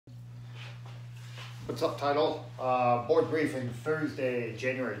What's up, title? Board briefing Thursday,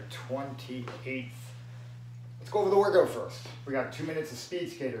 January 28th. Let's go over the workout first. We got 2 minutes of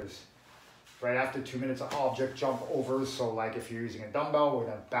speed skaters. Right after 2 minutes of object jump overs. So like if you're using a dumbbell, we're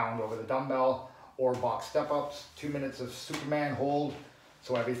gonna bound over the dumbbell or box step ups. 2 minutes of Superman hold.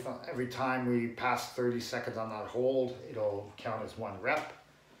 So every time we pass 30 seconds on that hold, it'll count as 1 rep.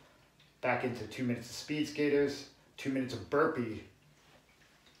 Back into 2 minutes of speed skaters. 2 minutes of burpee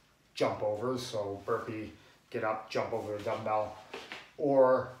jump overs, so burpee, get up, jump over the dumbbell,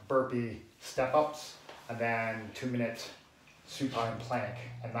 or burpee step ups, and then 2 minute supine plank,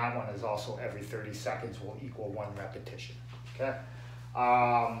 and that one is also every 30 seconds will equal 1 repetition, okay?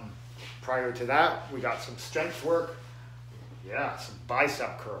 Prior to that, we got some strength work, some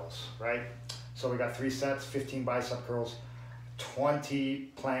bicep curls, right? So we got 3 sets, 15 bicep curls,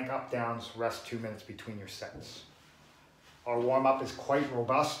 20 plank up downs, rest 2 minutes between your sets. Our warm-up is quite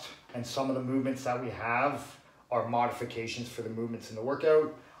robust, and some of the movements that we have are modifications for the movements in the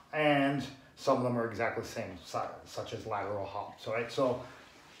workout, and some of them are exactly the same, such as lateral hops, all right? So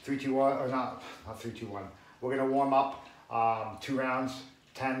 3, 2, 1, or not 3, 2, 1. We're gonna warm up 2 rounds,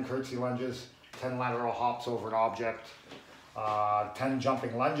 10 curtsy lunges, 10 lateral hops over an object, 10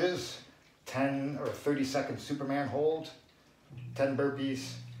 jumping lunges, 10 or 30-second Superman hold, 10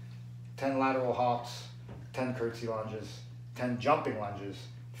 burpees, 10 lateral hops, 10 curtsy lunges, 10 jumping lunges,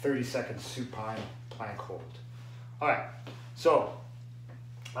 30-second supine plank hold. All right, so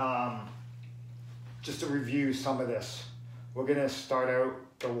just to review some of this, we're gonna start out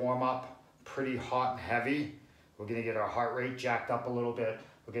the warm-up pretty hot and heavy. We're gonna get our heart rate jacked up a little bit.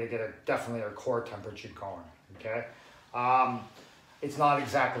 We're gonna get definitely our core temperature going, okay? It's not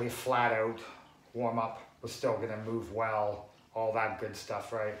exactly a flat out warm-up. We're still gonna move well, all that good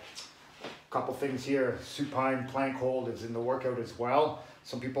stuff, right? Couple things here, supine plank hold is in the workout as well.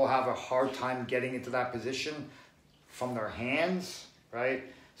 Some people have a hard time getting into that position from their hands, right?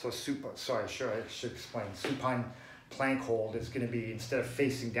 So I should explain. Supine plank hold is gonna be, instead of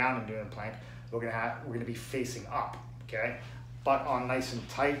facing down and doing a plank, we're gonna be facing up, okay? Butt on nice and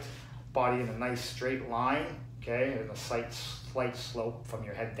tight, body in a nice straight line, okay? And a slight slope from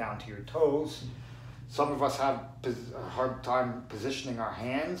your head down to your toes. Some of us have a hard time positioning our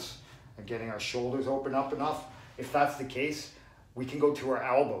hands and getting our shoulders open up enough. If that's the case, we can go to our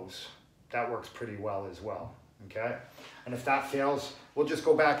elbows. That works pretty well as well, okay? And if that fails, we'll just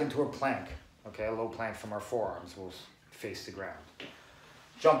go back into a plank, okay? A low plank from our forearms. We'll face the ground.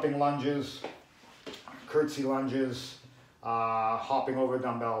 Jumping lunges, curtsy lunges, hopping over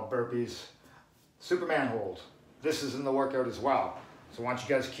dumbbell, burpees, Superman hold. This is in the workout as well. So I want you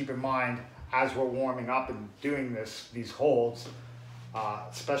guys to keep in mind as we're warming up and doing these holds,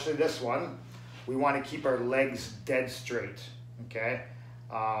 especially this one, we want to keep our legs dead straight, okay?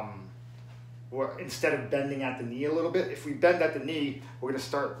 Instead of bending at the knee a little bit, if we bend at the knee, we're going to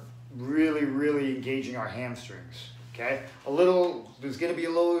start really engaging our hamstrings, okay? There's going to be a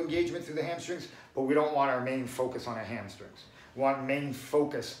little engagement through the hamstrings, but we don't want our main focus on our hamstrings. We want main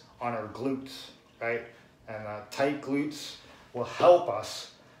focus on our glutes, right? And tight glutes will help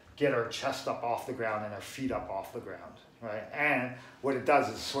us get our chest up off the ground and our feet up off the ground, right? And what it does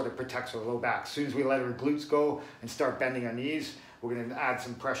is sort of protects our low back. As soon as we let our glutes go and start bending our knees, we're gonna add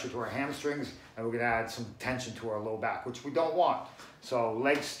some pressure to our hamstrings and we're gonna add some tension to our low back, which we don't want. So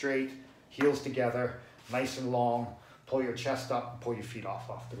legs straight, heels together, nice and long, pull your chest up, pull your feet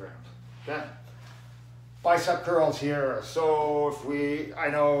off the ground, okay? Bicep curls here. So I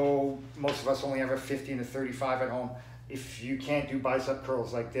know most of us only have a 15 to 35 at home. If you can't do bicep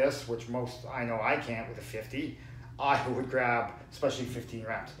curls like this, which I know I can't with a 50, I would grab, especially 15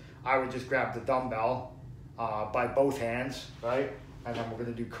 reps, I would just grab the dumbbell by both hands, right? And then we're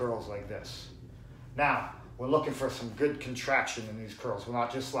gonna do curls like this. Now, we're looking for some good contraction in these curls. We're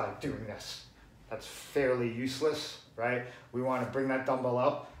not just like doing this. That's fairly useless, right? We wanna bring that dumbbell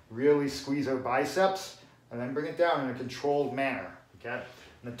up, really squeeze our biceps, and then bring it down in a controlled manner, okay?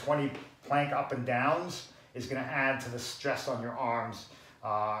 And the 20 plank up and downs is gonna add to the stress on your arms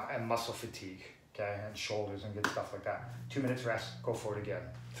and muscle fatigue, okay? And shoulders and good stuff like that. 2 minutes rest, go for it again.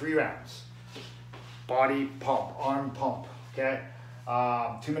 3 rounds. Body pump, arm pump, okay?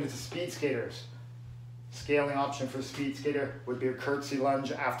 2 minutes of speed skaters. Scaling option for speed skater would be a curtsy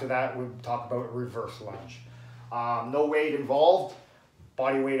lunge. After that, we'd talk about a reverse lunge. No weight involved,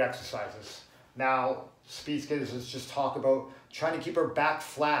 body weight exercises. Now, speed skaters, let's just talk about trying to keep our back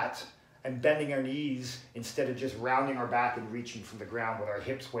flat and bending our knees instead of just rounding our back and reaching from the ground with our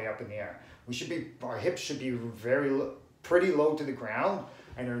hips way up in the air. Our hips should be pretty low to the ground,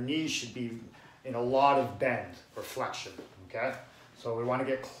 and our knees should be in a lot of bend or flexion, okay? So we want to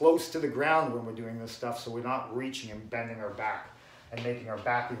get close to the ground when we're doing this stuff so we're not reaching and bending our back and making our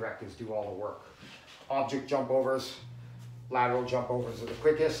back erectors do all the work. Object jump overs, lateral jump overs are the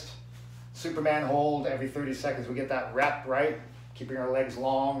quickest. Superman hold every 30 seconds. We get that rep, right? Keeping our legs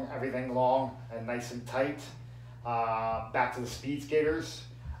long, everything long and nice and tight. Back to the speed skaters.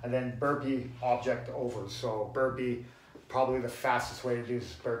 And then burpee object overs. So burpee, probably the fastest way to do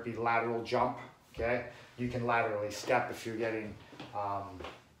is burpee lateral jump, okay? You can laterally step if you're getting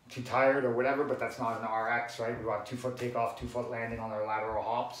too tired or whatever, but that's not an RX, right? We want 2 foot takeoff, 2 foot landing on our lateral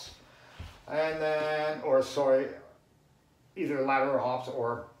hops. And then, or sorry, either lateral hops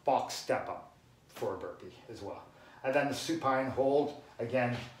or box step up for a burpee as well. And then the supine hold,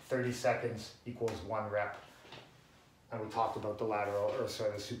 again, 30 seconds equals 1 rep. And we talked about the lateral, or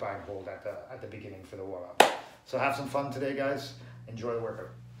sorry, the supine hold at the beginning for the warm up. So have some fun today, guys. Enjoy the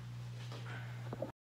workout.